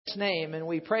name, and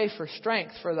we pray for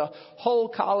strength for the whole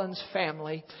Collins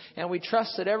family, and we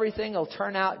trust that everything will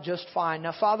turn out just fine.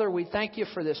 Now, Father, we thank you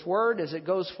for this word as it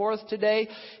goes forth today.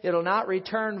 It'll not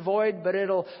return void, but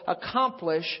it'll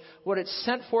accomplish what it's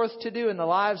sent forth to do in the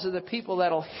lives of the people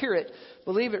that'll hear it,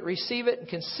 believe it, receive it, and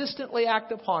consistently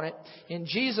act upon it in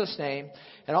Jesus' name.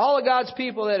 And all of God's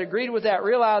people that agreed with that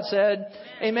real loud said,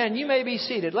 Amen. You may be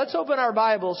seated. Let's open our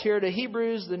Bibles here to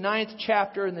Hebrews, the 9th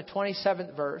chapter and the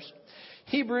 27th verse.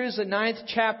 Hebrews, the 9th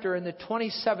chapter and the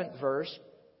 27th verse.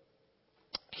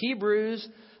 Hebrews,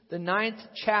 the 9th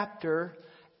chapter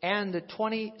and the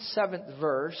 27th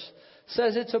verse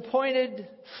says it's appointed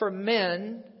for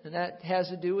men, and that has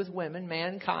to do with women,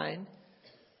 mankind,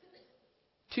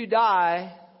 to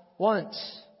die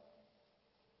once.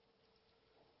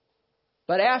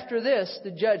 But after this,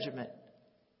 the judgment.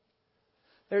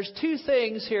 There's two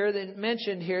things here that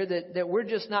mentioned here that we're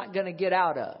just not going to get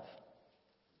out of.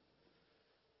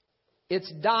 It's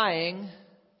dying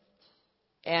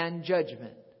and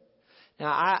judgment. Now,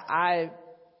 I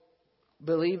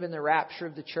believe in the rapture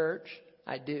of the church.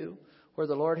 I do. Where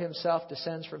the Lord himself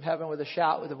descends from heaven with a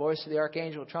shout, with the voice of the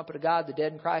archangel, the trumpet of God. The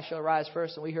dead in Christ shall rise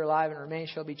first, and we here alive and remain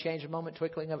shall be changed a moment,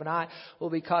 twinkling of an eye. We'll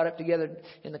be caught up together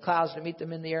in the clouds to meet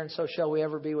them in the air, and so shall we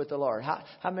ever be with the Lord. How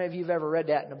many of you have ever read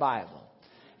that in the Bible?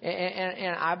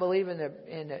 And I believe in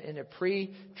the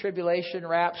pre-tribulation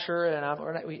rapture,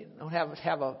 and we don't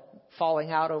have a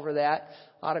falling out over that.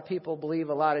 A lot of people believe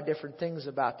a lot of different things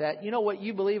about that. You know, what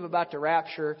you believe about the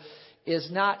rapture is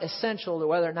not essential to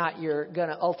whether or not you're going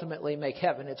to ultimately make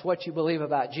heaven. It's what you believe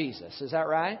about Jesus. Is that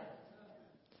right?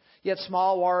 Yet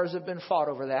small wars have been fought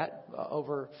over that,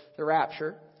 over the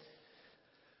rapture.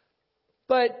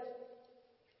 But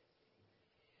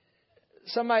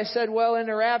somebody said, well, in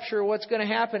the rapture, what's going to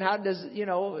happen? How does,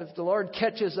 if the Lord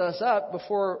catches us up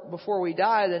before we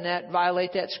die, then that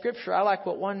violate that scripture. I like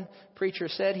what one preacher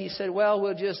said. He said, well,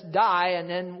 we'll just die and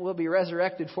then we'll be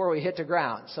resurrected before we hit the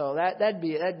ground. So that'd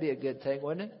be a good thing,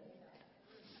 wouldn't it?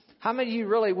 How many of you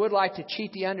really would like to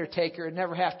cheat the undertaker and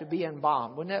never have to be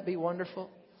embalmed? Wouldn't that be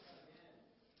wonderful?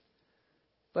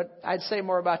 But I'd say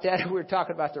more about that if we were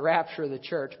talking about the rapture of the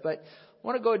church. But I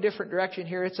want to go a different direction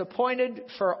here. It's appointed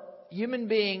for human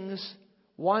beings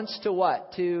once to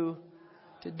what? To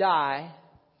die.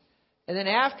 And then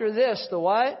after this, the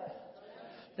what?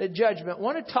 The judgment. I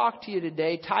want to talk to you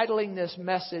today, titling this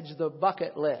message, The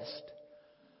Bucket List.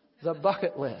 The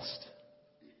Bucket List.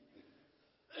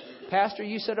 Pastor,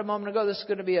 you said a moment ago this is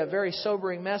going to be a very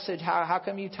sobering message. How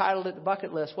come you titled it The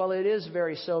Bucket List? Well, it is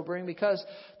very sobering because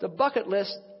the bucket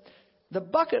list,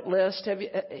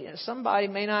 somebody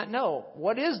may not know.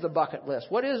 What is the bucket list?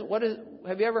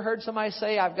 Have you ever heard somebody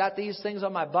say, I've got these things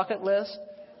on my bucket list?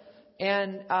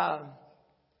 And,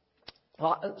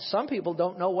 some people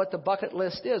don't know what the bucket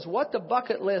list is. What the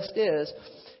bucket list is,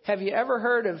 have you ever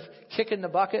heard of kicking the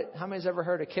bucket? How many's ever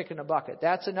heard of kicking the bucket?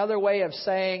 That's another way of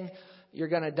saying you're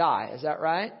going to die. Is that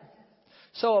right?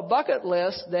 So a bucket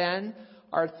list then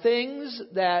are things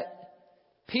that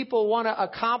people want to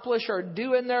accomplish or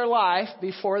do in their life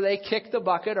before they kick the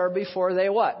bucket or before they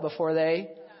what? Before they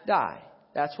die.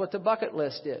 That's what the bucket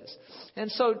list is.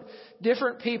 And so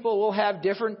different people will have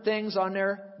different things on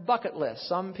their bucket list.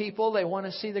 Some people, they want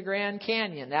to see the Grand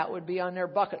Canyon. That would be on their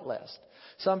bucket list.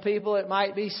 Some people, it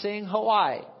might be seeing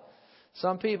Hawaii.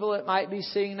 Some people, it might be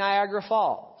seeing Niagara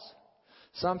Falls.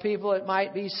 Some people, it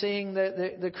might be seeing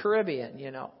the Caribbean,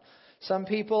 Some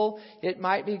people, it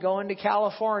might be going to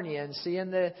California and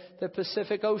seeing the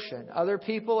Pacific Ocean. Other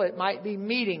people, it might be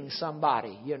meeting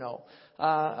somebody,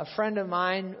 A friend of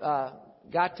mine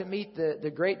got to meet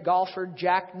the great golfer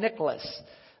Jack Nicklaus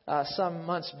some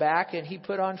months back, and he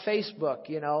put on Facebook,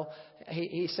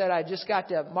 he said, I just got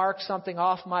to mark something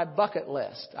off my bucket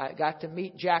list. I got to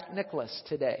meet Jack Nicklaus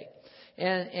today.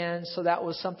 And so that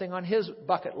was something on his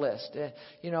bucket list.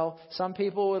 Some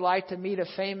people would like to meet a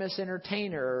famous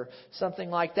entertainer or something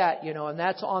like that, and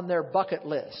that's on their bucket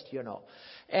list,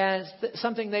 And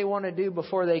something they want to do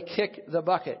before they kick the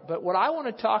bucket. But what I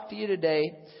want to talk to you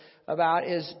today about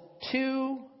is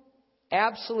two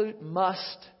absolute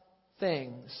must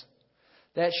things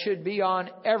that should be on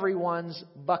everyone's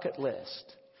bucket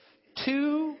list.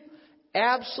 Two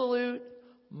absolute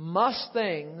must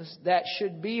things that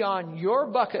should be on your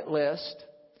bucket list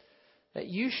that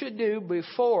you should do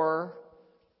before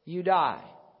you die.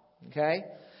 Okay?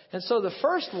 And so the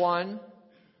first one,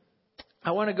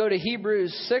 I want to go to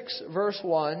Hebrews 6 verse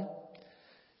 1.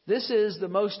 This is the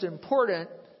most important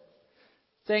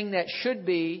thing that should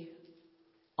be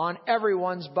on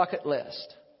everyone's bucket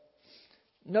list.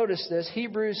 Notice this,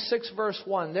 Hebrews 6 verse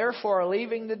 1. Therefore,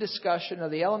 leaving the discussion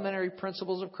of the elementary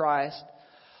principles of Christ,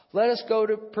 Let us go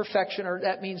to perfection, or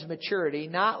that means maturity,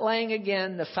 not laying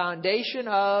again the foundation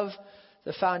of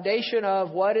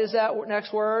what is that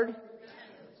next word?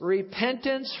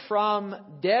 Repentance from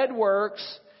dead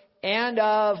works and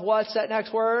of what's that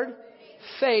next word?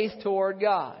 Faith toward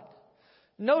God.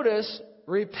 Notice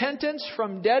repentance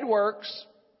from dead works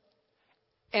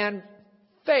and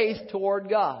faith toward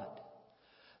God.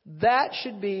 That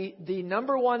should be the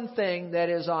number one thing that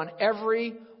is on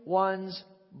everyone's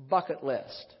bucket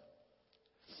list.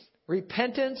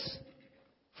 Repentance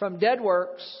from dead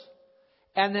works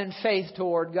and then faith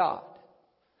toward God.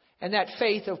 And that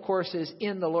faith, of course, is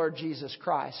in the Lord Jesus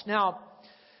Christ. Now,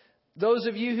 those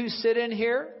of you who sit in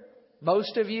here,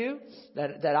 most of you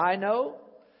that I know,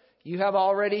 you have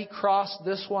already crossed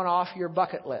this one off your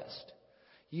bucket list.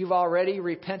 You've already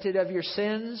repented of your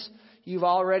sins. You've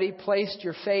already placed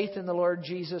your faith in the Lord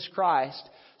Jesus Christ.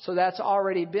 So that's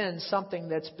already been something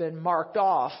that's been marked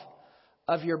off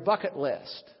of your bucket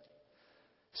list.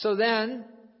 So then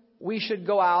we should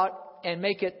go out and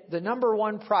make it the number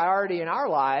one priority in our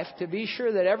life to be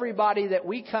sure that everybody that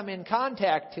we come in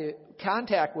contact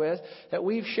with, that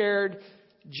we've shared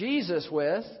Jesus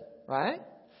with, right?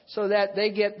 So that they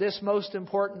get this most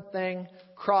important thing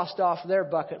crossed off their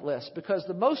bucket list. Because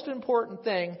the most important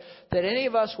thing that any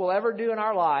of us will ever do in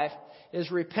our life is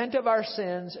repent of our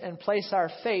sins and place our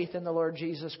faith in the Lord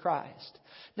Jesus Christ.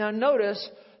 Now notice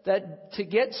that to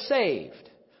get saved,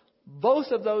 both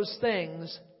of those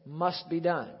things must be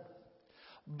done.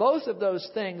 Both of those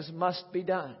things must be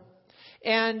done.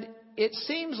 And it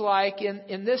seems like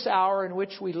in this hour in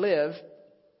which we live,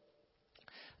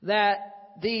 that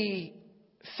the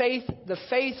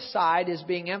faith side is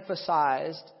being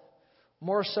emphasized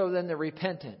more so than the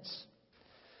repentance.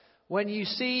 When you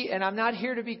see, and I'm not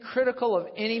here to be critical of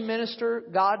any minister,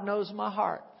 God knows my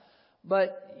heart.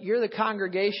 But you're the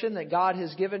congregation that God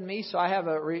has given me, so I have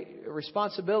a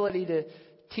responsibility to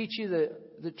teach you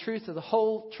the truth of the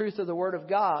whole truth of the Word of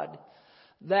God.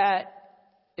 That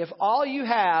if all you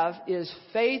have is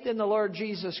faith in the Lord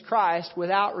Jesus Christ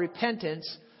without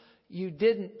repentance, you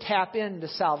didn't tap into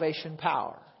salvation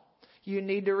power. You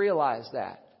need to realize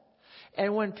that.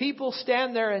 And when people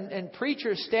stand there and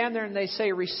preachers stand there and they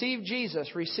say, receive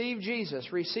Jesus, receive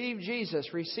Jesus, receive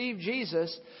Jesus, receive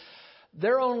Jesus,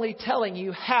 they're only telling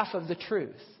you half of the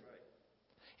truth.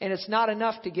 And it's not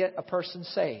enough to get a person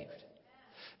saved.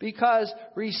 Because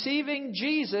receiving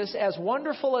Jesus, as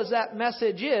wonderful as that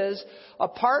message is,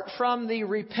 apart from the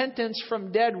repentance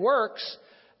from dead works,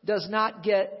 does not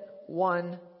get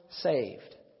one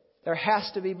saved. There has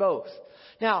to be both.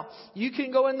 Now, you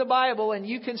can go in the Bible and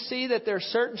you can see that there are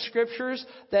certain scriptures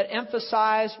that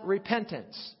emphasize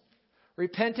repentance.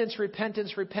 Repentance,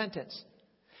 repentance, repentance.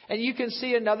 And you can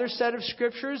see another set of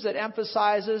scriptures that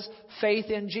emphasizes faith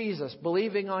in Jesus,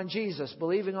 believing on Jesus,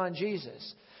 believing on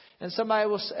Jesus. And somebody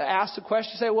will ask the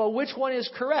question, say, well, which one is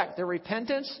correct? The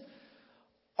repentance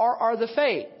or the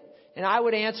faith? And I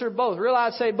would answer both. Really,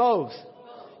 I'd say both.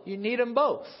 You need them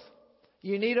both.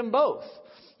 You need them both.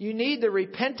 You need the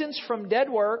repentance from dead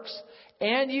works,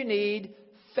 and you need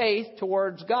faith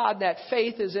towards God. That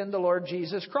faith is in the Lord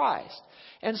Jesus Christ.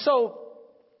 And so,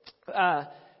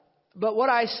 but what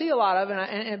I see a lot of,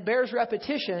 and it bears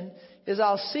repetition, is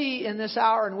I'll see in this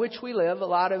hour in which we live, a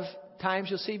lot of times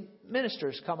you'll see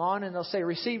ministers come on and they'll say,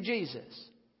 receive Jesus.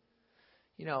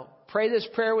 You know, pray this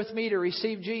prayer with me to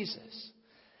receive Jesus.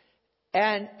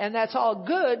 And that's all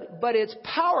good, but it's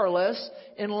powerless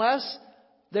unless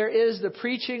there is the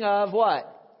preaching of what?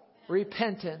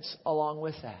 Repentance along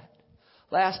with that.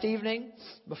 Last evening,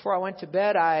 before I went to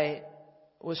bed, I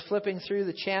was flipping through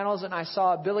the channels and I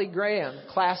saw a Billy Graham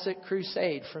classic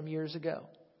crusade from years ago.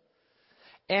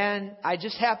 And I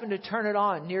just happened to turn it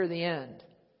on near the end.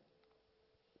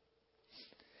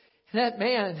 And that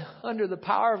man, under the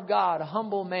power of God, a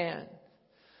humble man,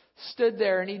 stood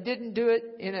there, and he didn't do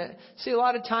it see, a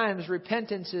lot of times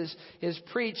repentance is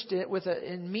preached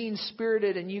in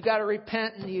mean-spirited, and you got to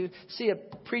repent, and you see a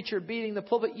preacher beating the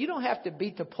pulpit. You don't have to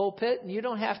beat the pulpit, and you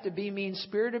don't have to be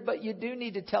mean-spirited, but you do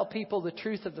need to tell people the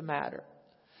truth of the matter.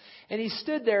 And he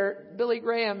stood there, Billy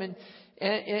Graham,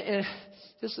 and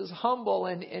this is humble,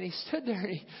 and he stood there,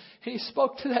 and he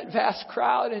spoke to that vast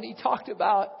crowd, and he talked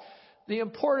about the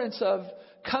importance of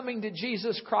coming to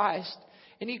Jesus Christ.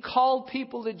 And he called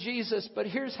people to Jesus, but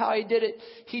here's how he did it.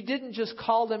 He didn't just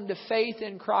call them to faith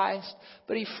in Christ,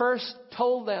 but he first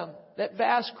told them, that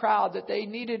vast crowd, that they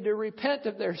needed to repent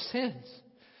of their sins,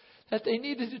 that they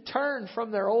needed to turn from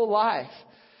their old life,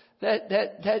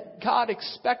 that God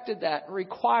expected that,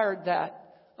 required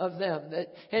that of them.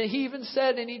 And he even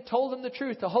said, and he told them the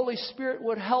truth, the Holy Spirit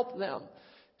would help them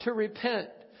to repent.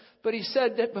 But he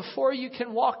said that before you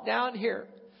can walk down here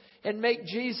and make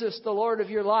Jesus the Lord of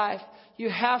your life, you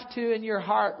have to, in your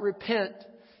heart, repent.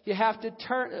 You have to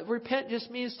turn. Repent just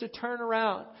means to turn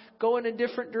around, go in a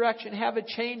different direction, have a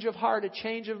change of heart, a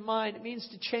change of mind. It means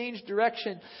to change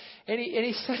direction. And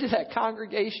he said to that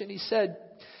congregation, he said,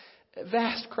 a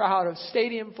vast crowd, a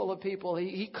stadium full of people,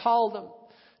 he called them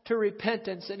to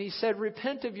repentance. And he said,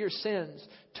 repent of your sins.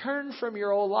 Turn from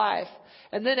your old life.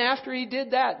 And then after he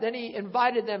did that, then he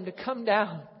invited them to come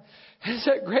down. And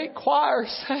that great choir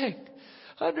sang,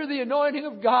 under the anointing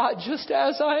of God, just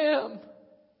as I am,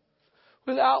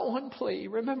 without one plea.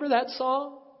 Remember that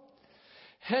song?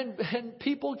 And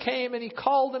people came and he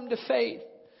called them to faith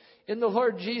in the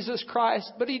Lord Jesus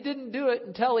Christ. But he didn't do it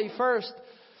until he first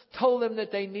told them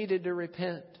that they needed to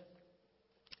repent.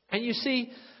 And you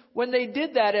see, when they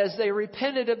did that, as they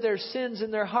repented of their sins in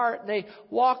their heart, and they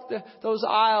walked those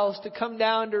aisles to come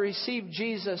down to receive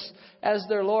Jesus as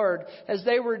their Lord, as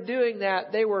they were doing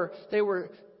that, they were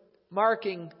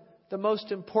marking the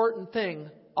most important thing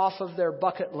off of their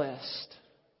bucket list.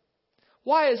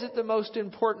 Why is it the most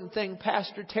important thing,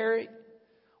 Pastor Terry?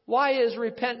 Why is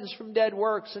repentance from dead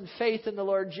works and faith in the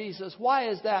Lord Jesus? Why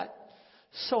is that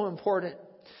so important?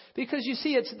 Because you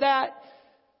see, it's that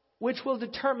which will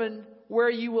determine where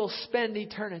you will spend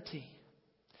eternity.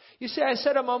 You see, I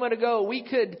said a moment ago, we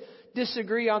could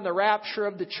disagree on the rapture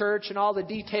of the church and all the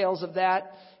details of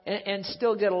that and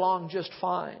still get along just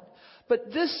fine.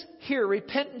 But this here,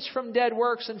 repentance from dead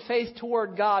works and faith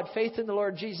toward God, faith in the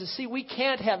Lord Jesus. See, we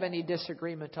can't have any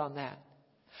disagreement on that.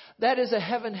 That is a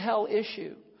heaven-hell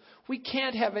issue. We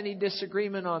can't have any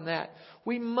disagreement on that.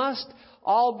 We must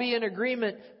all be in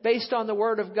agreement based on the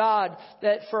Word of God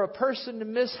that for a person to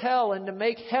miss hell and to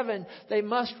make heaven, they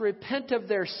must repent of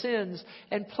their sins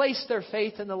and place their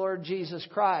faith in the Lord Jesus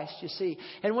Christ, you see.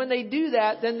 And when they do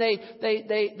that, then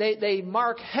they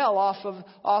mark hell off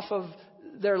of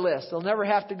their list. They'll never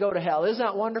have to go to hell. Isn't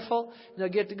that wonderful? They'll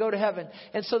get to go to heaven.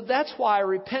 And so that's why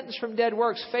repentance from dead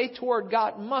works, faith toward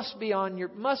God must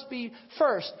be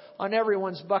first on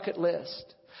everyone's bucket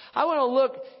list. I want to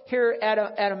look here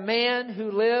at a man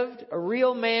who lived, a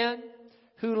real man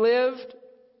who lived.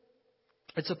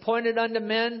 It's appointed unto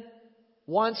men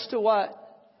once to what?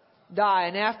 Die.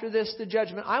 And after this, the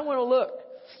judgment. I want to look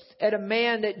at a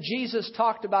man that Jesus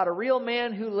talked about, a real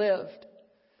man who lived.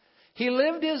 He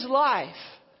lived his life,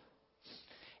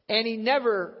 and he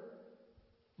never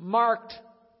marked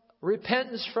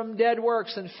repentance from dead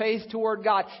works and faith toward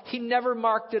God. He never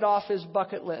marked it off his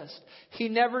bucket list. He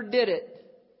never did it,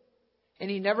 and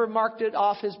he never marked it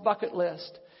off his bucket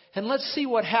list. And let's see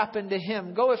what happened to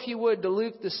him. Go, if you would, to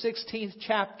Luke the 16th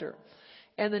chapter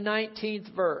and the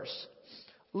 19th verse.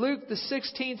 Luke the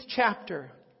 16th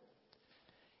chapter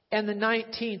and the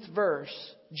 19th verse.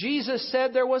 Jesus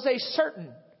said there was a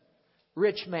certain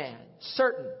rich man,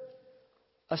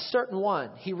 a certain one.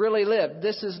 He really lived.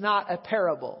 This is not a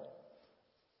parable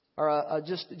or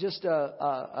just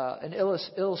an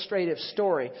illustrative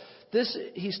story.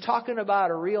 He's talking about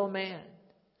a real man.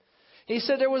 He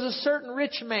said there was a certain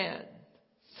rich man.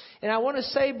 And I want to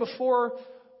say before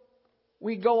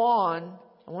we go on,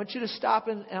 I want you to stop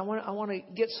and I want to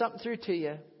get something through to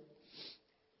you.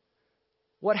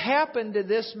 What happened to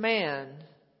this man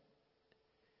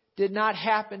did not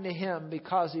happen to him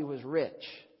because he was rich.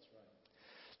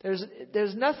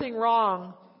 There's nothing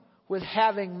wrong with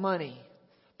having money,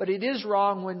 but it is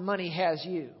wrong when money has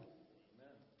you.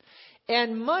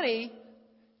 And money,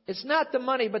 it's not the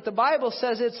money, but the Bible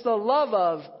says it's the love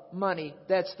of money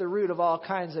that's the root of all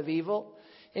kinds of evil.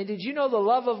 And did you know the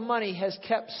love of money has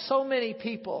kept so many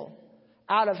people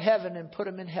out of heaven and put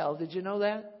them in hell? Did you know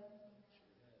that?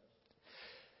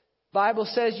 Bible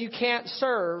says you can't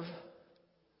serve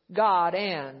God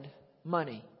and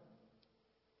money.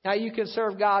 Now you can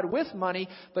serve God with money,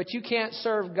 but you can't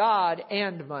serve God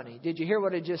and money. Did you hear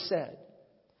what I just said?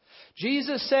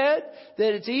 Jesus said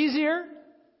that it's easier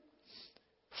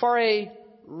for a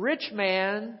rich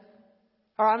man,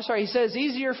 he says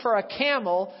easier for a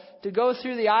camel to go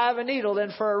through the eye of a needle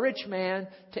than for a rich man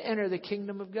to enter the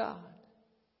kingdom of God.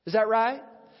 Is that right?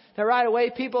 Now, right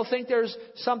away, people think there's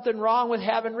something wrong with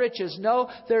having riches. No,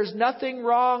 there's nothing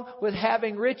wrong with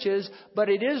having riches, but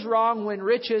it is wrong when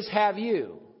riches have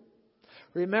you.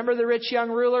 Remember the rich young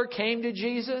ruler came to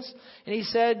Jesus and he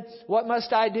said, "What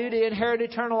must I do to inherit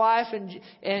eternal life?"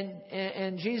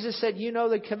 And Jesus said, "You know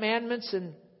the commandments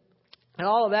and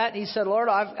all of that." And he said, "Lord,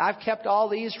 I've kept all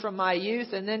these from my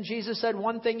youth." And then Jesus said,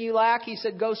 "One thing you lack." He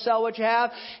said, "Go sell what you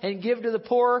have and give to the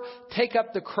poor. Take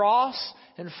up the cross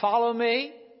and follow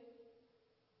me."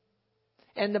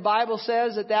 And the Bible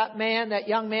says that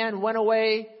young man went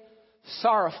away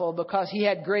sorrowful because he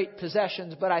had great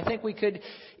possessions, but I think we could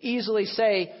easily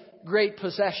say great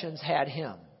possessions had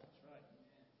him.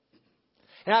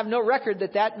 And I have no record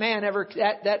that man ever,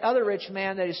 that other rich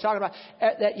man that he's talking about,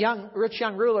 that rich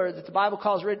young ruler that the Bible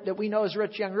calls, that we know as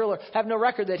rich young ruler, I have no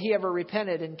record that he ever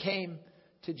repented and came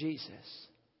to Jesus.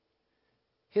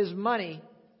 His money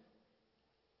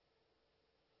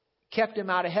kept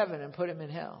him out of heaven and put him in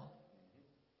hell.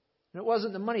 And it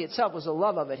wasn't the money itself, it was the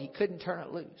love of it. He couldn't turn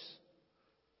it loose.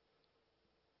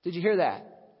 Did you hear that?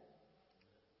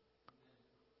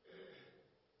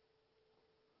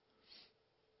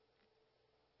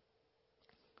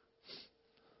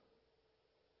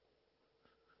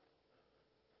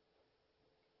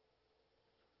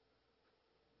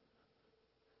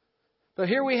 So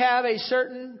here we have a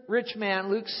certain rich man,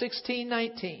 Luke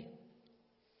 16:19.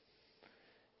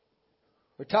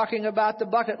 We're talking about the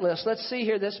bucket list. Let's see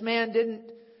here. This man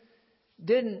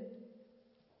didn't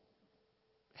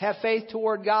have faith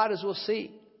toward God, as we'll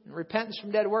see. Repentance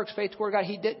from dead works, faith toward God.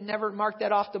 He never mark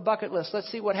that off the bucket list.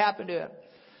 Let's see what happened to him.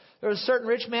 There was a certain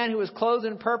rich man who was clothed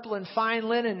in purple and fine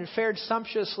linen and fared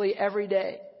sumptuously every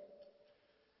day.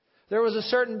 There was a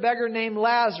certain beggar named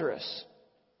Lazarus,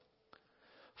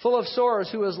 full of sores,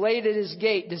 who was laid at his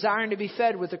gate, desiring to be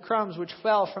fed with the crumbs which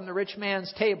fell from the rich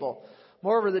man's table.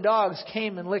 Moreover, the dogs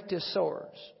came and licked his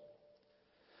sores.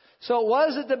 So it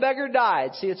was that the beggar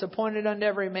died. See, it's appointed unto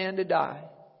every man to die.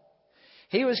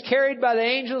 He was carried by the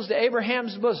angels to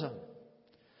Abraham's bosom.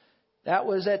 That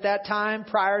was at that time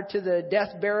prior to the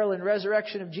death, burial, and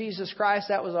resurrection of Jesus Christ.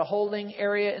 That was a holding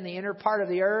area in the inner part of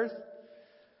the earth,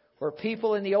 where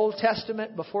people in the Old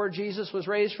Testament, before Jesus was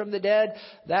raised from the dead,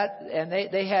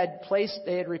 they had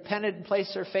repented and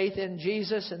placed their faith in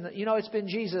Jesus. And it's been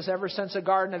Jesus ever since the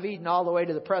Garden of Eden all the way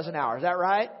to the present hour. Is that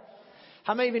right?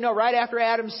 How many of you know right after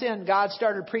Adam sinned, God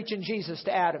started preaching Jesus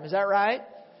to Adam? Is that right?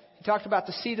 He talked about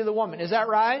the seed of the woman. Is that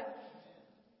right?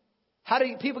 How do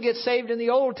people get saved in the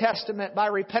Old Testament? By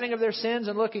repenting of their sins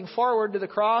and looking forward to the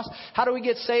cross. How do we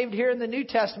get saved here in the New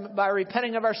Testament? By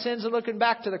repenting of our sins and looking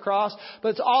back to the cross. But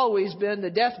it's always been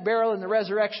the death, burial, and the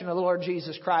resurrection of the Lord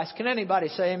Jesus Christ. Can anybody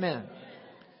say amen?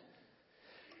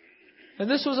 And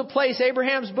this was a place,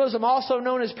 Abraham's bosom, also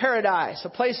known as paradise, a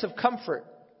place of comfort,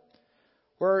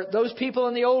 where those people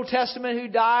in the Old Testament who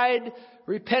died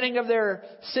repenting of their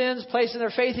sins, placing their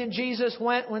faith in Jesus,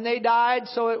 went when they died.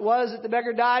 So it was that the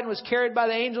beggar died and was carried by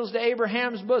the angels to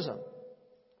Abraham's bosom.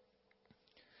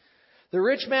 The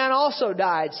rich man also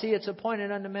died. See, it's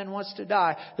appointed unto men once to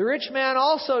die. The rich man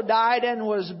also died and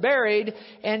was buried,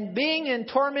 and being in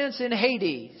torments in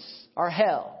Hades, or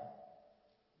hell,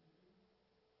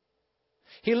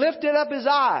 he lifted up his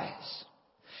eyes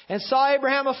and saw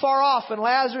Abraham afar off and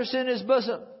Lazarus in his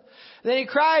bosom. Then he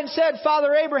cried and said,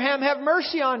 Father Abraham, have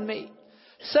mercy on me.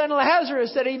 Send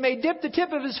Lazarus that he may dip the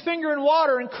tip of his finger in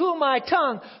water and cool my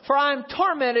tongue, for I am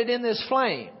tormented in this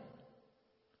flame.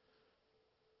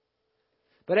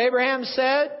 But Abraham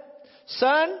said,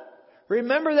 Son,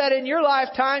 remember that in your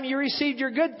lifetime you received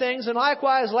your good things, and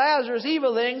likewise Lazarus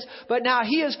evil things, but now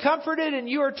he is comforted and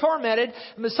you are tormented.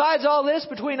 And besides all this,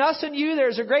 between us and you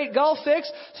there's a great gulf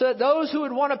fixed, so that those who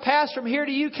would want to pass from here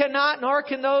to you cannot, nor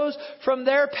can those from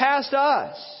there pass to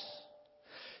us.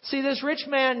 See, this rich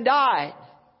man died,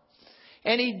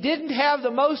 and he didn't have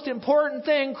the most important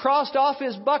thing crossed off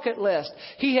his bucket list.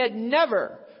 He had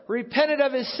never repented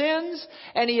of his sins,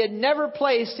 and he had never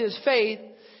placed his faith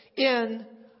in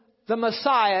the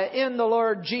Messiah, in the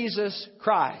Lord Jesus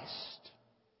Christ.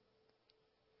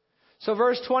 So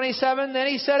verse 27, then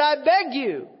he said, I beg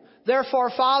you,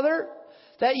 therefore, Father,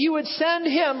 that you would send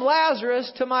him, Lazarus,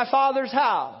 to my father's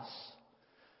house.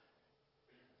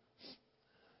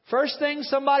 First thing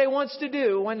somebody wants to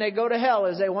do when they go to hell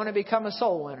is they want to become a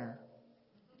soul winner.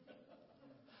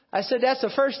 I said that's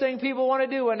the first thing people want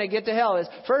to do when they get to hell. Is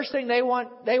first thing they want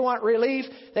relief.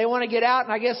 They want to get out.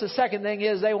 And I guess the second thing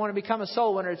is they want to become a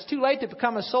soul winner. It's too late to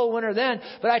become a soul winner then.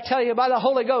 But I tell you, by the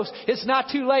Holy Ghost, it's not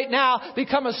too late now.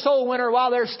 Become a soul winner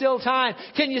while there's still time.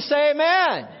 Can you say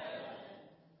amen?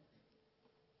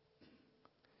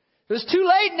 It was too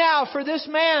late now for this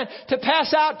man to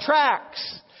pass out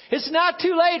tracts. It's not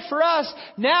too late for us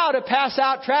now to pass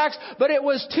out tracts, but it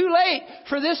was too late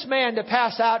for this man to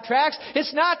pass out tracts.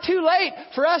 It's not too late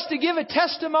for us to give a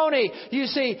testimony, you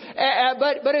see,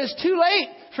 but it's too late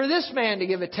for this man to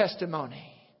give a testimony.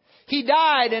 He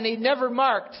died and he never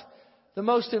marked the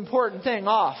most important thing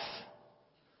off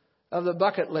of the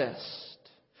bucket list.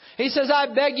 He says, I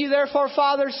beg you therefore,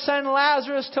 Father, send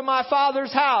Lazarus to my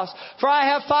father's house. For I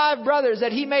have 5 brothers,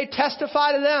 that he may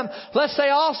testify to them, lest they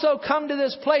also come to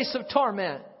this place of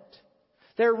torment.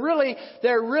 There really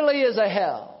is a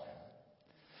hell.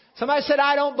 Somebody said,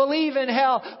 I don't believe in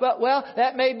hell. But, well,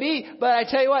 that may be. But I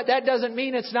tell you what, that doesn't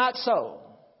mean it's not so.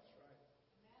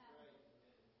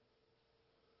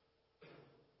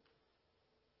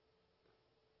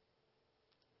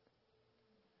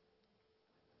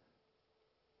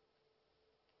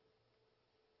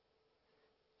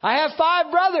 I have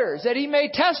 5 brothers, that he may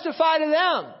testify to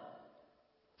them,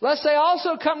 lest they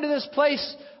also come to this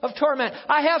place of torment.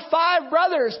 I have 5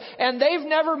 brothers, and they've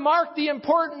never marked the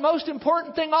most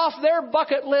important thing off their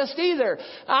bucket list either.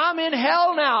 I'm in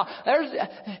hell now.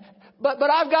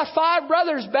 But I've got 5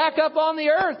 brothers back up on the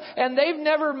earth, and they've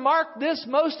never marked this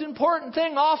most important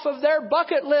thing off of their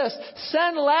bucket list.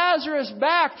 Send Lazarus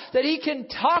back that he can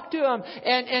talk to them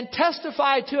and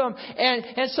testify to them,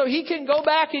 and so he can go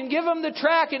back and give them the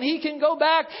tract, and he can go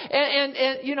back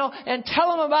and tell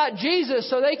them about Jesus,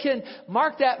 so they can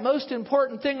mark that most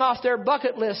important thing off their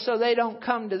bucket list, so they don't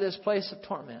come to this place of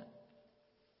torment.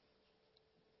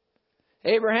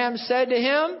 Abraham said to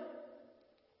him,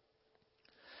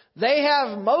 they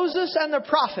have Moses and the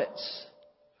prophets.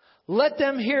 Let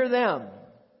them hear them.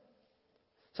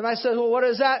 Somebody says, well, what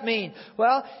does that mean?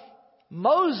 Well,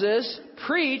 Moses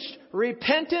preached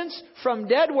repentance from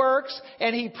dead works,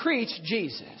 and he preached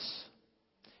Jesus.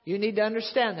 You need to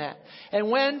understand that. And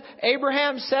when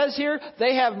Abraham says here,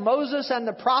 they have Moses and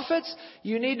the prophets,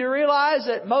 you need to realize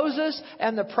that Moses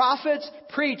and the prophets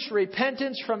preached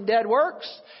repentance from dead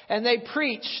works, and they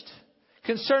preached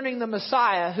concerning the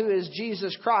Messiah, who is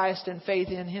Jesus Christ, and faith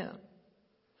in Him.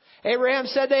 Abraham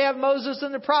said, they have Moses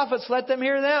and the prophets, let them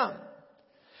hear them.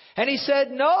 And he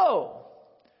said, no,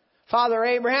 Father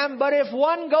Abraham, but if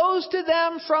one goes to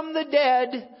them from the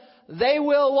dead, they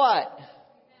will what?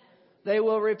 They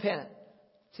will repent.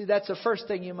 See, that's the first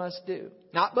thing you must do.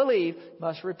 Not believe,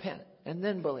 must repent, and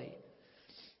then believe.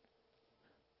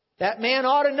 That man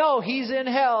ought to know he's in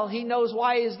hell. He knows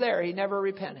why he's there. He never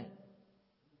repented.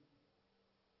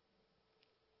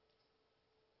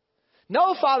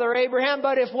 No, Father Abraham,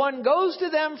 but if one goes to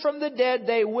them from the dead,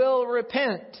 they will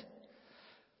repent.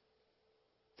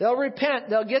 They'll repent.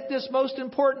 They'll get this most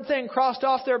important thing crossed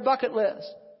off their bucket list.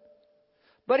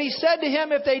 But he said to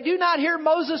him, if they do not hear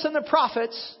Moses and the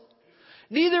prophets,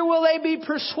 neither will they be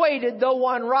persuaded though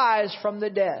one rise from the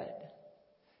dead.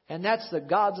 And that's the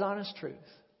God's honest truth.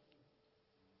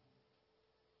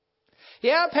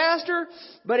 Yeah, Pastor,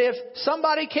 but if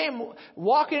somebody came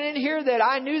walking in here that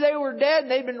I knew they were dead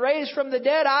and they'd been raised from the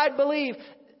dead, I'd believe.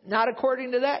 Not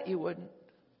according to that, you wouldn't.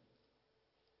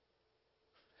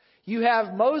 You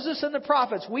have Moses and the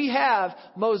prophets. We have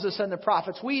Moses and the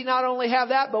prophets. We not only have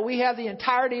that, but we have the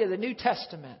entirety of the New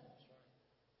Testament,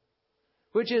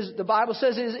 which is, the Bible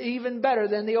says, is even better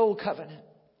than the Old Covenant.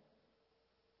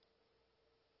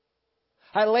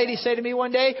 I had a lady say to me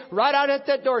one day, right out at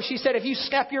that door, she said, if you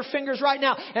snap your fingers right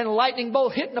now and a lightning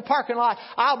bolt hit in the parking lot,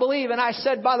 I'll believe. And I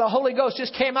said, by the Holy Ghost,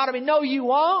 just came out of me, no, you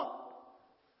won't.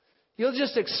 You'll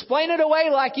just explain it away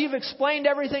like you've explained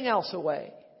everything else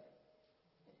away.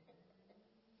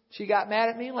 She got mad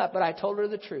at me and left, but I told her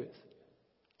the truth.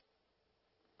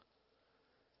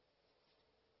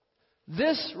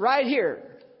 This right here,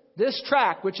 this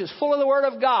tract, which is full of the Word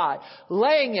of God,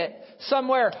 laying it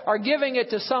somewhere or giving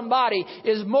it to somebody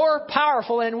is more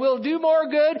powerful and will do more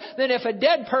good than if a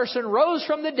dead person rose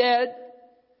from the dead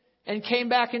and came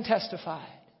back and testified.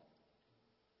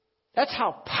 That's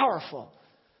how powerful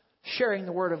sharing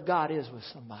the Word of God is with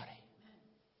somebody.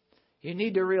 You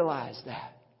need to realize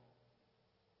that.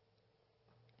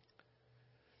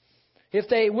 If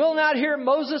they will not hear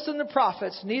Moses and the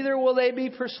prophets, neither will they be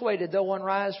persuaded, though one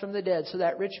rise from the dead. So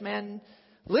that rich man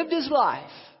lived his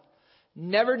life,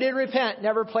 never did repent,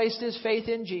 never placed his faith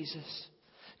in Jesus,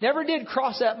 never did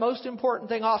cross that most important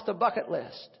thing off the bucket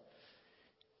list,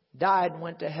 died and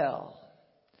went to hell.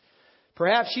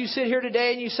 Perhaps you sit here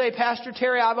today and you say, Pastor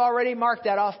Terry, I've already marked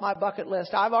that off my bucket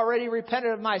list. I've already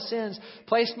repented of my sins,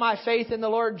 placed my faith in the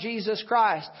Lord Jesus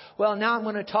Christ. Well, now I'm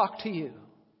going to talk to you.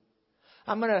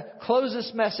 I'm going to close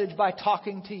this message by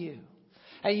talking to you.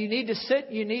 And you need to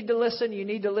sit, you need to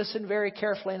listen very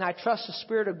carefully. And I trust the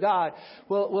Spirit of God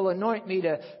will anoint me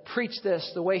to preach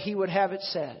this the way He would have it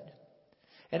said.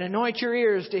 And anoint your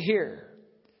ears to hear.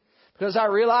 Because I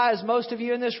realize most of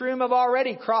you in this room have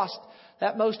already crossed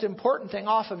that most important thing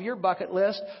off of your bucket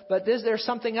list. But there's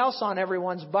something else on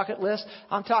everyone's bucket list.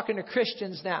 I'm talking to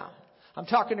Christians now.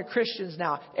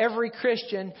 Every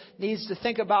Christian needs to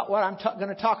think about what I'm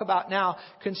going to talk about now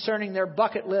concerning their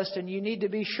bucket list. And you need to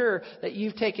be sure that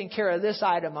you've taken care of this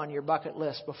item on your bucket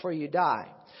list before you die.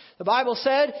 The Bible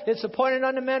said it's appointed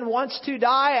unto men once to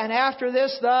die, and after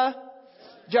this the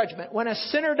judgment. When a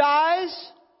sinner dies,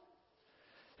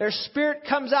 their spirit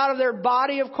comes out of their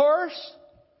body, of course.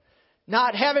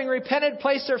 not having repented,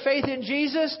 placed their faith in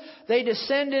Jesus, they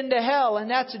descend into hell. And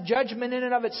that's a judgment in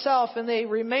and of itself. And they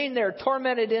remain there,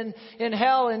 tormented in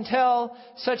hell until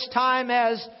such time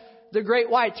as the great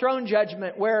white throne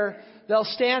judgment, where they'll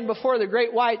stand before the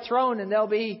great white throne and they'll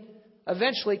be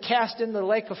eventually cast into the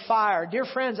lake of fire. Dear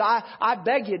friends, I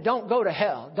beg you, don't go to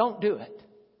hell. Don't do it.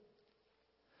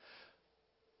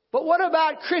 But what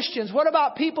about Christians? What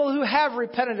about people who have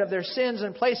repented of their sins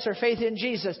and placed their faith in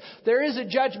Jesus? There is a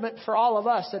judgment for all of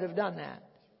us that have done that.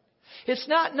 It's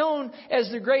not known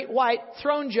as the great white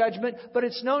throne judgment, but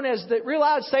it's known as real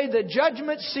loud say, the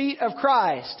judgment seat of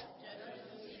Christ.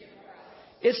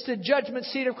 It's the judgment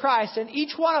seat of Christ. And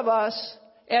each one of us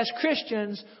as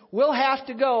Christians will have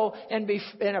to go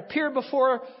and appear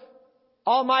before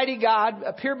Almighty God,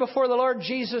 appear before the Lord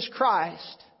Jesus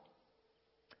Christ,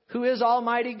 who is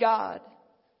Almighty God,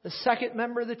 the second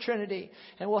member of the Trinity,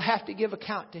 and we'll have to give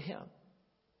account to Him.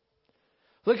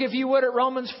 Look, if you would, at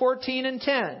Romans 14 and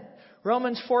 10.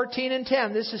 Romans 14 and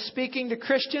 10. This is speaking to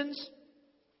Christians.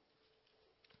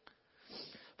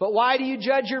 But why do you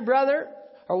judge your brother?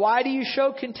 Or why do you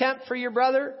show contempt for your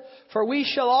brother? For we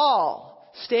shall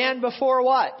all stand before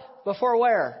what? Before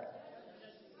where?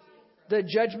 The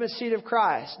judgment seat of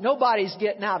Christ. Nobody's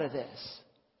getting out of this.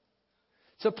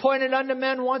 It's appointed unto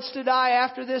men once to die,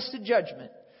 after this the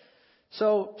judgment.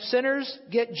 So sinners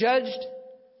get judged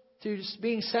through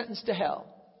being sentenced to hell.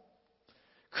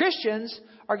 Christians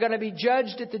are going to be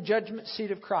judged at the judgment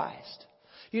seat of Christ.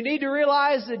 You need to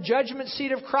realize the judgment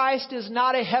seat of Christ is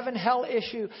not a heaven-hell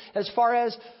issue. As far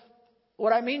as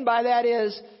what I mean by that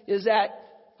is that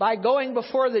by going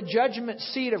before the judgment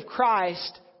seat of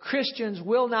Christ, Christians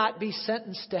will not be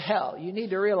sentenced to hell. You need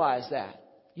to realize that.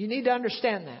 You need to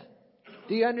understand that.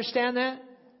 Do you understand that?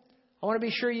 I want to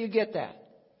be sure you get that.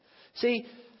 See,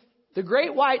 the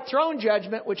great white throne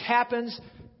judgment, which happens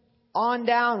on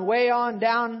down, way on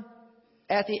down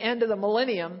at the end of the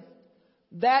millennium,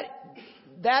 that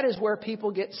is where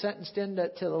people get sentenced into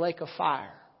the lake of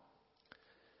fire.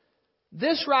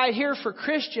 This right here for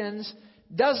Christians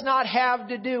does not have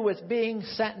to do with being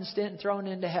sentenced and thrown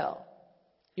into hell.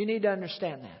 You need to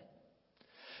understand that.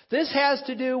 This has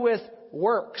to do with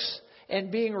works and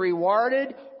being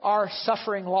rewarded or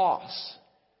suffering loss.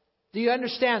 Do you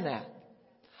understand that?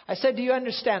 I said, do you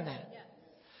understand that? Yes.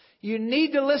 You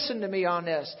need to listen to me on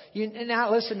this. You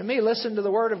not listen to me, listen to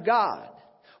the Word of God.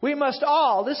 We must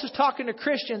all, this is talking to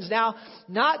Christians now,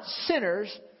 not sinners,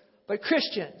 but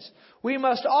Christians. We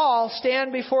must all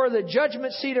stand before the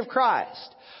judgment seat of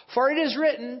Christ. For it is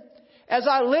written, as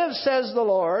I live, says the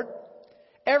Lord,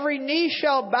 every knee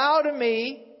shall bow to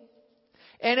me,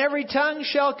 and every tongue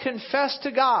shall confess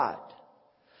to God.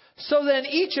 So then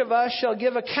each of us shall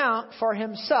give account for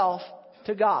himself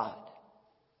to God.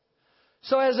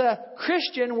 So as a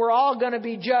Christian, we're all going to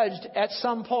be judged at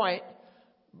some point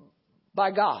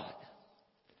by God.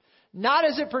 Not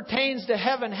as it pertains to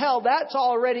heaven, hell. That's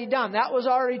already done. That was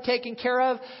already taken care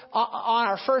of on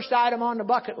our first item on the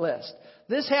bucket list.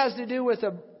 This has to do with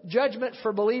a judgment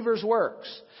for believers'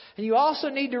 works. And you also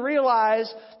need to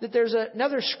realize that there's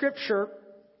another scripture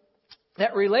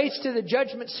that relates to the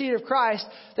judgment seat of Christ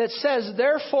that says,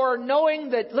 therefore,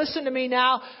 knowing that, listen to me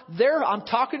now, I'm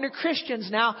talking to Christians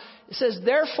now. It says,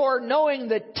 therefore, knowing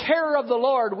the terror of the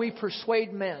Lord, we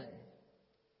persuade men.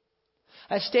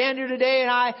 I stand here today and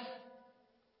I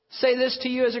say this to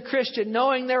you as a Christian,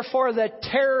 knowing therefore the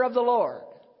terror of the Lord.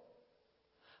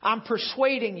 I'm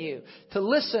persuading you to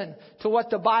listen to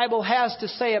what the Bible has to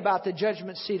say about the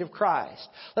judgment seat of Christ.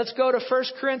 Let's go to 1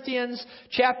 Corinthians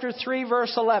chapter 3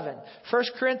 verse 11. 1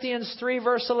 Corinthians 3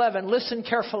 verse 11. Listen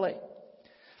carefully.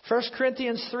 1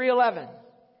 Corinthians 3:11.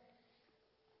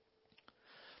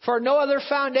 For no other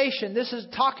foundation, this is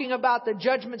talking about the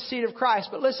judgment seat of Christ,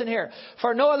 but listen here.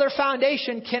 For no other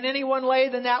foundation can anyone lay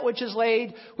than that which is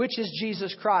laid, which is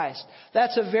Jesus Christ.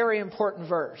 That's a very important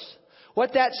verse.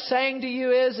 What that's saying to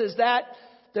you is that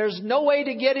there's no way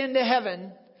to get into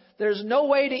heaven. There's no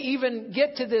way to even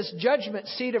get to this judgment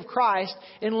seat of Christ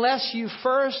unless you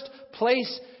first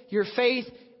place your faith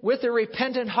with a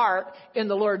repentant heart in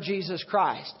the Lord Jesus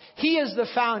Christ. He is the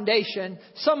foundation.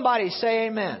 Somebody say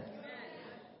amen.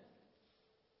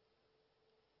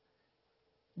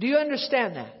 Do you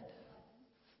understand that?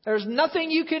 There's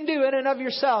nothing you can do in and of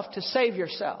yourself to save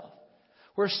yourself.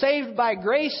 We're saved by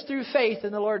grace through faith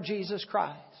in the Lord Jesus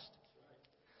Christ.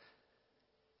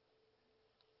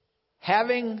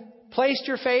 Having placed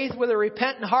your faith with a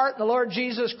repentant heart in the Lord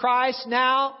Jesus Christ,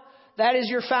 now that is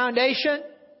your foundation.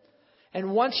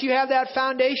 And once you have that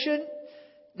foundation,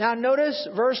 now notice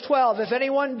verse 12. If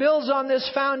anyone builds on this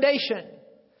foundation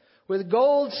with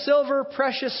gold, silver,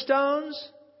 precious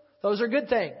stones, those are good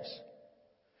things.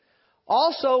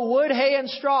 Also wood, hay, and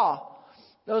straw.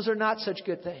 Those are not such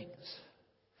good things.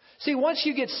 See, once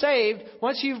you get saved,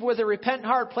 once you've with a repentant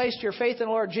heart placed your faith in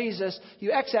the Lord Jesus,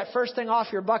 you X that first thing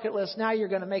off your bucket list. Now you're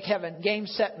going to make heaven. Game,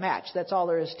 set, match. That's all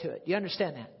there is to it. You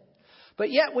understand that? But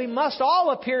yet we must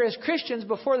all appear as Christians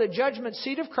before the judgment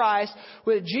seat of Christ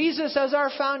with Jesus as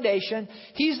our foundation.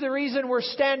 He's the reason we're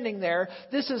standing there.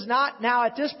 This is not now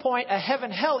at this point a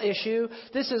heaven-hell issue.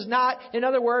 This is not, in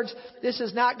other words, this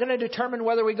is not going to determine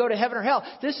whether we go to heaven or hell.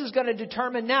 This is going to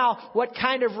determine now what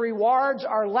kind of rewards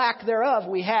or lack thereof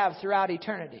we have throughout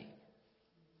eternity.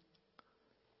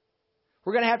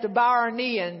 We're going to have to bow our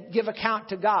knee and give account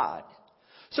to God.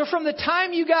 So from the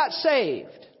time you got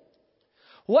saved,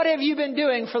 what have you been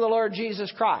doing for the Lord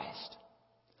Jesus Christ?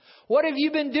 What have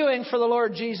you been doing for the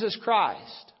Lord Jesus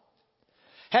Christ?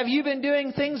 Have you been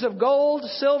doing things of gold,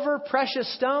 silver,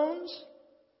 precious stones?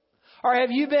 Or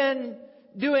have you been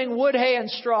doing wood, hay, and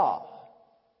straw?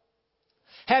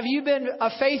 Have you been a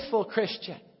faithful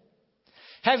Christian?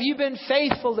 Have you been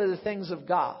faithful to the things of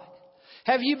God?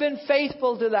 Have you been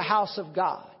faithful to the house of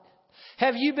God?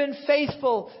 Have you been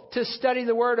faithful to study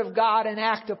the Word of God and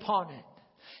act upon it?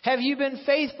 Have you been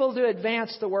faithful to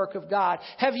advance the work of God?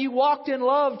 Have you walked in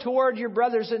love toward your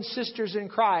brothers and sisters in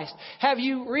Christ? Have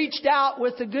you reached out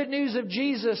with the good news of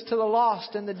Jesus to the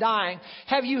lost and the dying?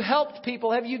 Have you helped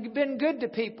people? Have you been good to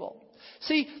people?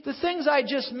 See, the things I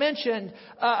just mentioned,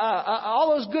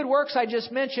 all those good works I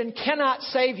just mentioned cannot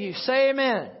save you. Say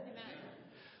amen. Amen.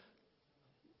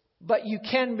 But you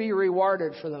can be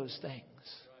rewarded for those things.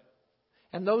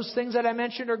 And those things that I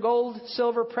mentioned are gold,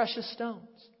 silver, precious stones.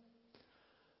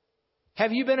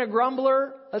 Have you been a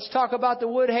grumbler? Let's talk about the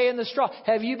wood, hay, and the straw.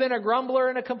 Have you been a grumbler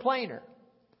and a complainer?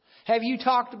 Have you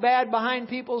talked bad behind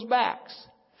people's backs?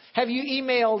 Have you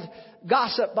emailed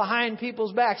gossip behind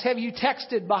people's backs? Have you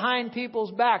texted behind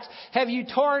people's backs? Have you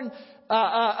torn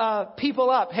people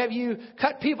up? Have you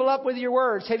cut people up with your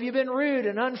words? Have you been rude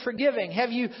and unforgiving?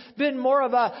 Have you been more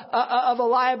of a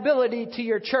liability to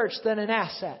your church than an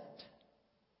asset?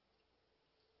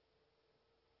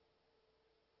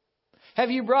 Have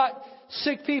you brought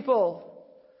sick people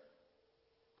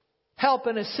help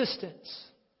and assistance?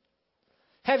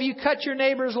 Have you cut your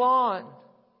neighbor's lawn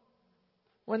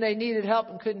when they needed help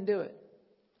and couldn't do it?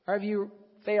 Or have you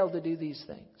failed to do these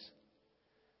things?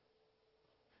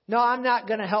 No, I'm not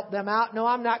going to help them out. No,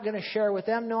 I'm not going to share with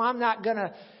them. No, I'm not going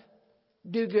to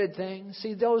do good things.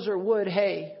 See, those are wood,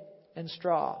 hay, and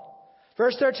straw.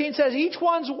 Verse 13 says, each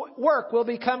one's work will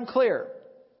become clear.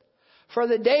 For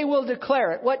the day will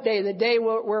declare it. What day? The day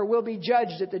where we'll be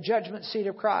judged at the judgment seat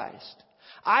of Christ.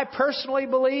 I personally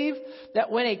believe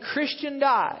that when a Christian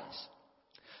dies,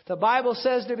 the Bible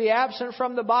says to be absent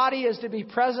from the body is to be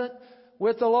present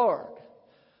with the Lord.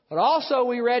 But also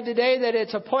we read today that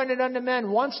it's appointed unto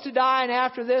men once to die, and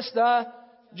after this the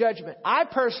judgment. I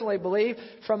personally believe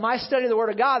from my study of the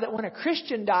Word of God that when a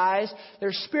Christian dies,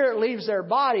 their spirit leaves their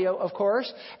body, of course,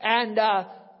 and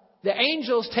the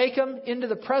angels take them into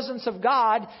the presence of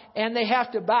God, and we'll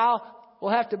have to bow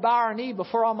our knee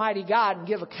before Almighty God and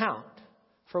give account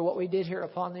for what we did here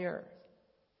upon the earth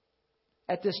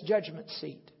at this judgment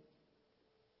seat.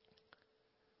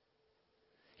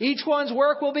 Each one's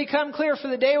work will become clear, for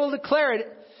the day will declare it,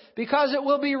 because it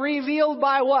will be revealed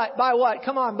by what? By what?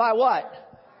 Come on, by what?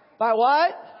 By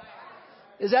what?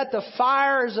 Is that the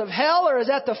fires of hell, or is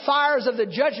that the fires of the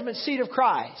judgment seat of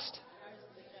Christ?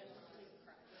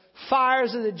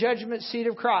 Fires of the judgment seat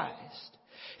of Christ.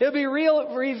 It'll be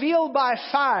revealed by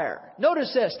fire.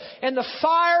 Notice this. And the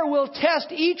fire will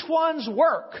test each one's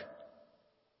work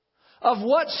of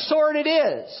what sort it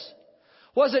is.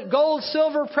 Was it gold,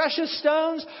 silver, precious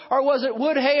stones, or was it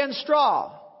wood, hay, and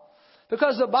straw?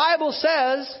 Because the Bible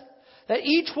says that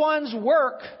each one's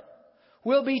work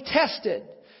will be tested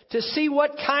to see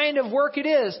what kind of work it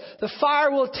is. The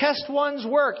fire will test one's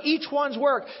work, each one's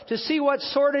work, to see what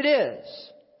sort it is.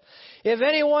 If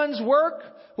anyone's work,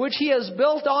 which he has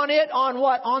built on it, on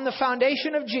what? On the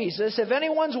foundation of Jesus. If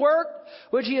anyone's work,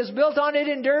 which he has built on it,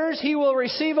 endures, he will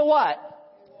receive a what?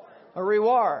 A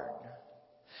reward.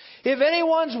 If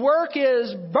anyone's work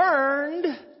is burned,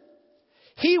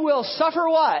 he will suffer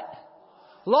what?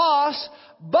 Loss.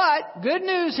 But, good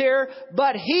news here,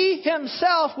 but he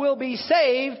himself will be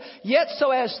saved, yet so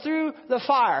as through the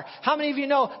fire. How many of you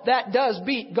know that does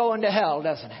beat going to hell,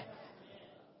 doesn't it?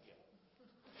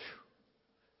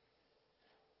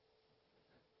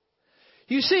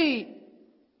 You see,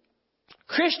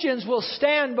 Christians will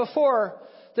stand before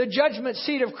the judgment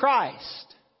seat of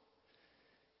Christ,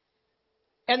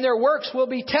 and their works will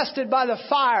be tested by the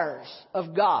fires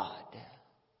of God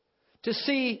to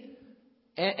see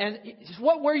And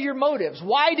what were your motives?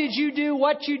 Why did you do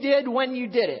what you did when you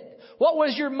did it? What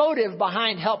was your motive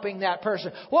behind helping that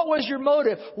person? What was your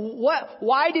motive?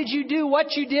 Why did you do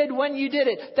what you did when you did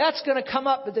it? That's going to come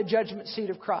up at the judgment seat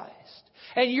of Christ.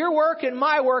 And your work and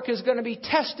my work is going to be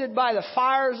tested by the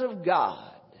fires of God.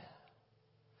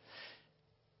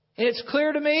 And it's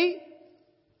clear to me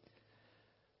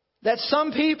that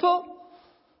some people,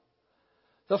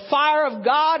 the fire of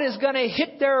God is going to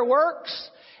hit their works,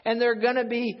 and they're going to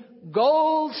be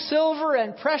gold, silver,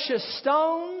 and precious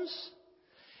stones,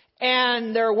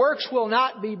 and their works will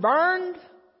not be burned,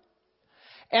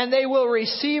 and they will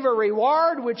receive a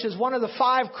reward, which is one of the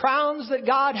 5 crowns that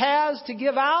God has to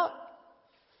give out,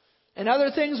 and other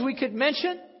things we could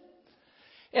mention,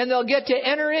 and they'll get to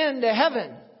enter into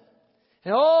heaven.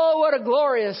 And oh, what a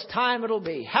glorious time it'll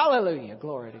be. Hallelujah.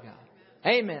 Glory to God.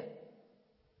 Amen.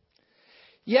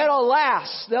 Yet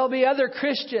alas, there'll be other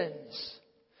Christians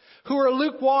who are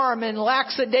lukewarm and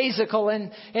lackadaisical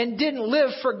and didn't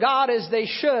live for God as they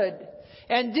should,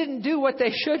 and didn't do what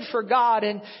they should for God,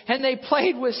 and they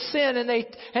played with sin, and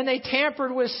they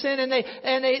tampered with sin, and they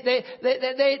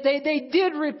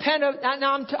did repent of.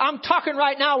 Now I'm talking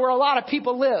right now where a lot of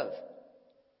people live.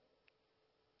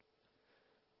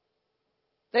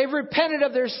 They've repented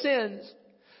of their sins.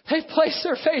 They've placed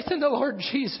their faith in the Lord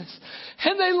Jesus,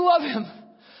 and they love Him,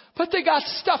 but they got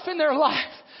stuff in their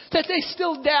life that they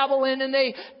still dabble in, and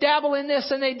they dabble in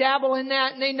this and they dabble in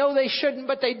that, and they know they shouldn't,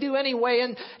 but they do anyway,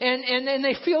 and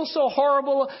they feel so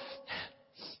horrible.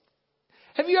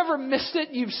 Have you ever missed it?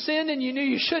 You've sinned and you knew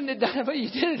you shouldn't have done it, but you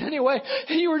did it anyway,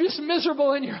 and you were just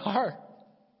miserable in your heart.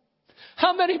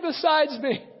 How many besides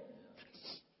me?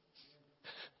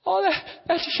 Oh,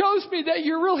 that shows me that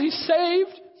you're really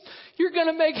saved. You're going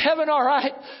to make heaven all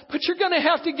right, but you're going to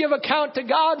have to give account to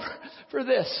God for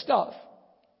this stuff.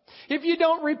 If you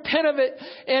don't repent of it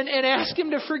and ask Him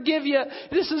to forgive you,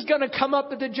 this is going to come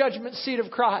up at the judgment seat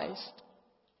of Christ.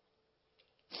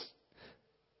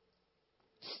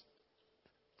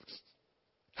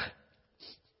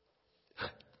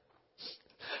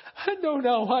 I know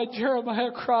now why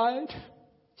Jeremiah cried.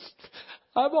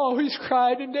 I've always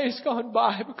cried in days gone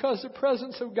by because the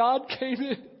presence of God came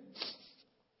in.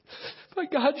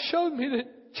 But God showed me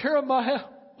that Jeremiah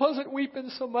wasn't weeping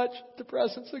so much at the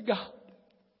presence of God.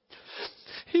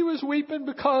 He was weeping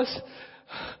because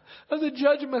of the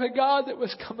judgment of God that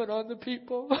was coming on the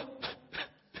people.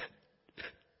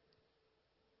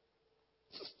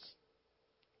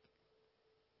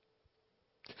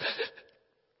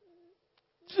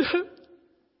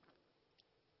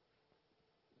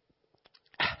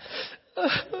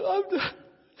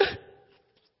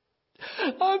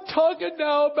 I'm talking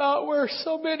now about where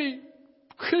so many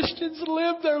Christians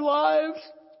live their lives,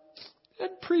 and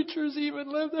preachers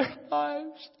even live their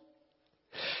lives.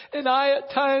 And I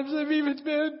at times have even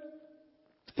been.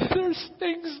 There's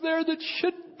things there that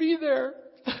shouldn't be there.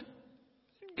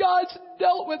 God's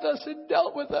dealt with us and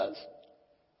dealt with us.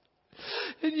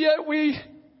 And yet we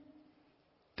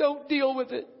don't deal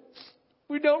with it.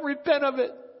 We don't repent of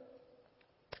it.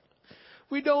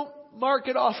 We don't mark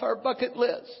it off our bucket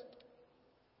list.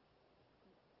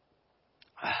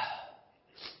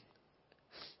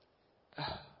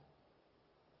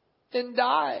 And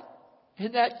die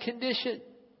in that condition.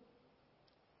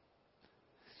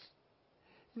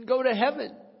 And go to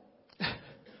heaven.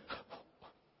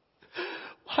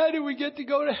 Why do we get to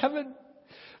go to heaven?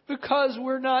 Because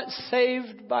we're not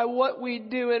saved by what we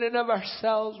do in and of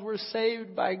ourselves. We're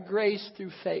saved by grace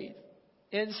through faith.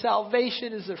 And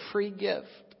salvation is a free gift.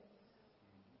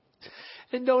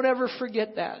 And don't ever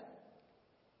forget that.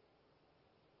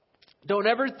 Don't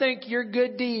ever think your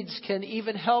good deeds can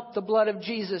even help the blood of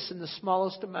Jesus in the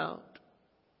smallest amount.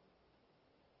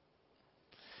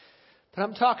 But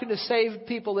I'm talking to saved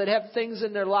people that have things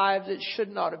in their lives that should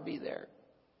not be there.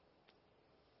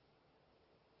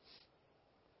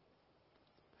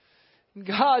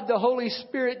 God, the Holy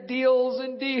Spirit, deals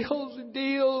and deals and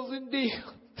deals and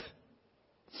deals.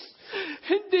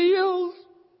 And deals.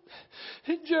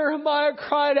 And Jeremiah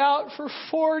cried out for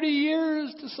 40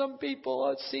 years to some people.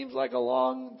 It seems like a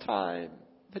long time.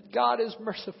 But God is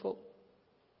merciful.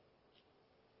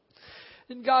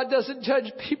 And God doesn't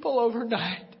judge people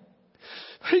overnight.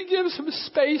 But He gives them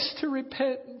space to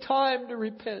repent and time to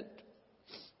repent.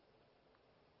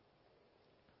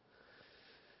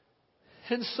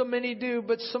 And so many do,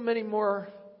 but so many more,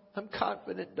 I'm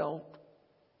confident, don't.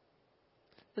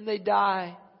 And they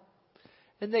die.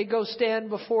 And they go stand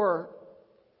before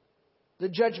the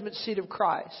judgment seat of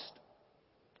Christ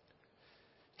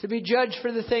to be judged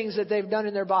for the things that they've done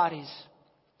in their bodies.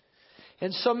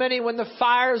 And so many, when the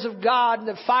fires of God and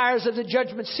the fires of the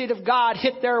judgment seat of God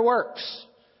hit their works,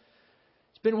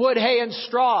 it's been wood, hay, and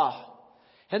straw.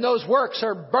 And those works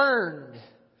are burned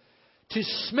to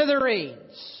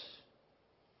smithereens.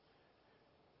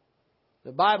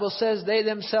 The Bible says they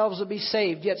themselves will be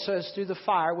saved, yet so as through the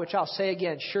fire, which I'll say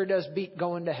again, sure does beat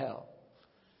going to hell.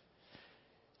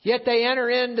 Yet they enter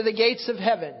into the gates of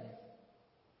heaven,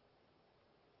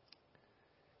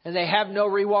 and they have no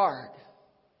reward.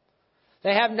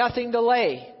 They have nothing to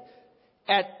lay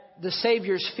at the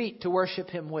Savior's feet to worship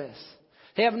Him with.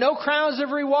 They have no crowns of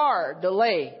reward to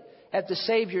lay at the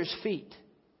Savior's feet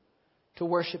to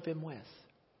worship Him with.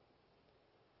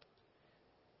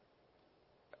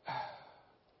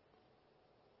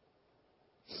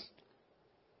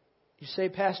 You say,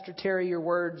 Pastor Terry, your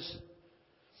words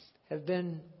have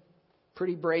been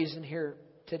pretty brazen here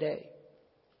today.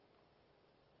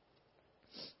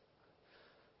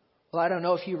 Well, I don't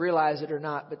know if you realize it or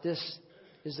not, but this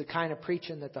is the kind of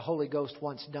preaching that the Holy Ghost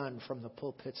wants done from the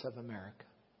pulpits of America.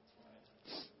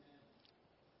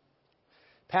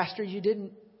 Pastor, you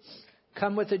didn't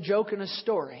come with a joke and a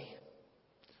story,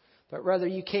 but rather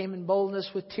you came in boldness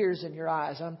with tears in your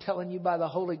eyes. I'm telling you by the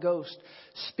Holy Ghost,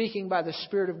 speaking by the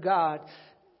Spirit of God,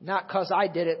 not because I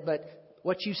did it, but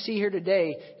what you see here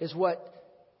today is what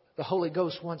the Holy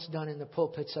Ghost wants done in the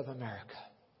pulpits of America.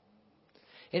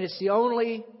 And it's the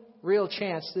only real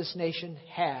chance this nation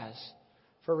has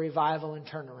for revival and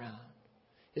turnaround,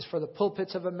 is for the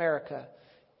pulpits of America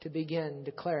to begin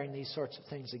declaring these sorts of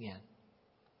things again.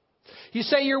 You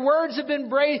say your words have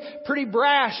been pretty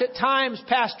brash at times,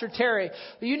 Pastor Terry.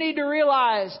 You need to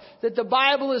realize that the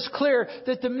Bible is clear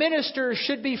that the ministers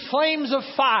should be flames of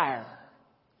fire,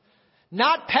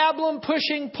 not pablum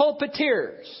pushing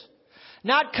pulpiteers.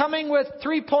 Not coming with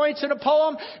 3 points in a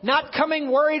poem. Not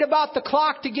coming worried about the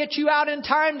clock to get you out in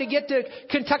time to get to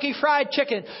Kentucky Fried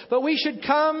Chicken. But we should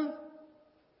come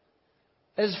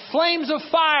as flames of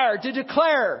fire to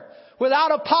declare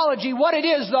without apology what it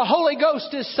is the Holy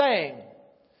Ghost is saying.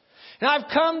 And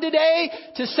I've come today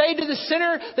to say to the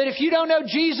sinner that if you don't know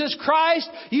Jesus Christ,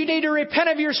 you need to repent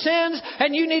of your sins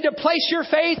and you need to place your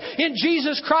faith in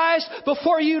Jesus Christ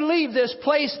before you leave this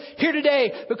place here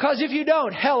today. Because if you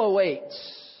don't, hell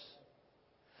awaits.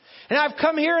 And I've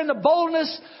come here in the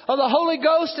boldness of the Holy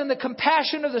Ghost and the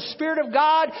compassion of the Spirit of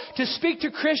God to speak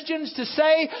to Christians to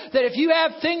say that if you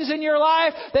have things in your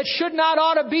life that should not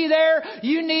ought to be there,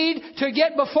 you need to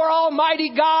get before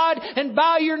Almighty God and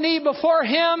bow your knee before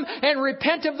Him and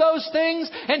repent of those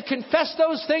things and confess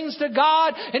those things to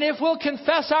God. And if we'll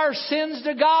confess our sins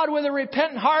to God with a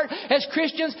repentant heart as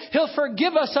Christians, He'll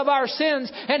forgive us of our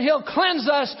sins and He'll cleanse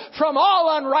us from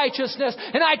all unrighteousness.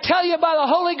 And I tell you by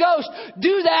the Holy Ghost,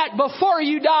 do that before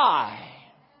you die.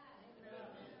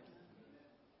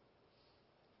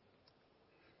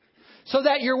 So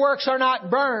that your works are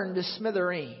not burned to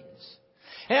smithereens.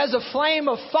 And as a flame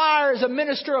of fire, as a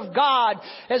minister of God,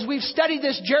 as we've studied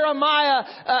this Jeremiah,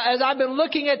 as I've been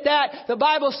looking at that, the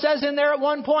Bible says in there at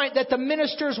one point that the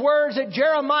minister's words, that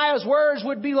Jeremiah's words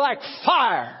would be like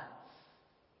fire.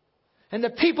 And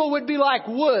the people would be like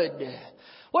wood.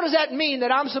 What does that mean?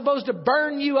 That I'm supposed to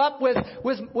burn you up with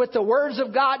the words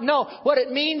of God? No. What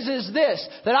it means is this.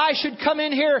 That I should come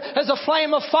in here as a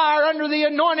flame of fire under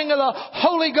the anointing of the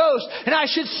Holy Ghost. And I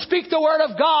should speak the Word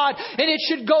of God. And it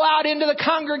should go out into the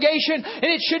congregation.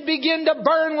 And it should begin to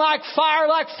burn like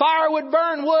fire would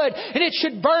burn wood. And it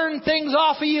should burn things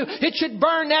off of you. It should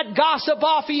burn that gossip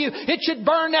off of you. It should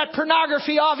burn that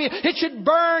pornography off of you. It should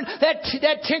burn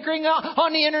that tinkering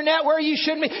on the internet where you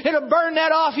shouldn't be. It'll burn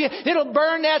that off you. It'll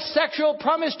burn that sexual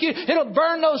promiscuity. It'll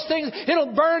burn those things.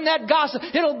 It'll burn that gossip.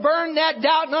 It'll burn that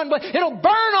doubt and unbelief. It'll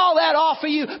burn all that off of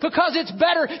you because it's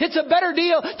a better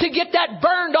deal to get that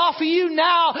burned off of you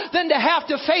now than to have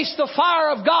to face the fire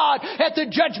of God at the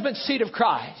judgment seat of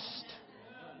Christ.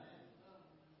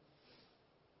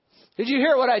 Did you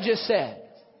hear what I just said?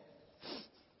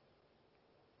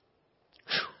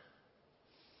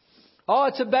 Oh,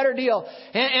 it's a better deal.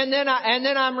 And then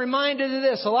I'm reminded of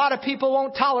this. A lot of people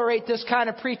won't tolerate this kind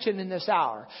of preaching in this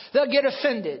hour. They'll get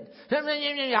offended.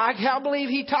 I can't believe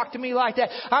he talked to me like that.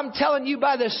 I'm telling you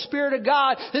by the Spirit of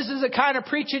God, this is the kind of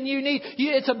preaching you need.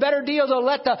 It's a better deal to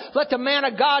let the man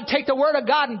of God take the Word of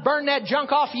God and burn that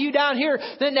junk off of you down here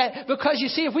than that. Because you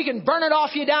see, if we can burn it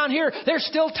off you down here, there's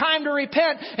still time to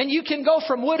repent. And you can go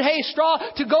from wood, hay, straw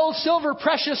to gold, silver,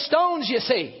 precious stones, you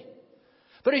see.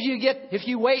 But if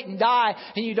you wait and die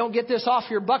and you don't get this off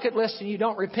your bucket list and you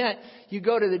don't repent, you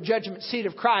go to the judgment seat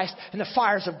of Christ and the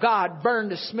fires of God burn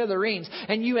to smithereens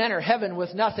and you enter heaven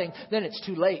with nothing, then it's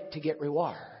too late to get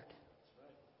reward.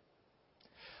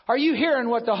 Are you hearing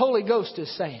what the Holy Ghost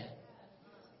is saying?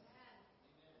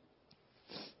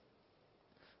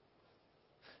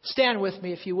 Stand with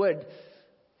me if you would.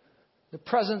 The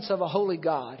presence of a holy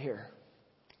God here.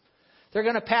 They're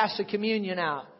going to pass the communion out.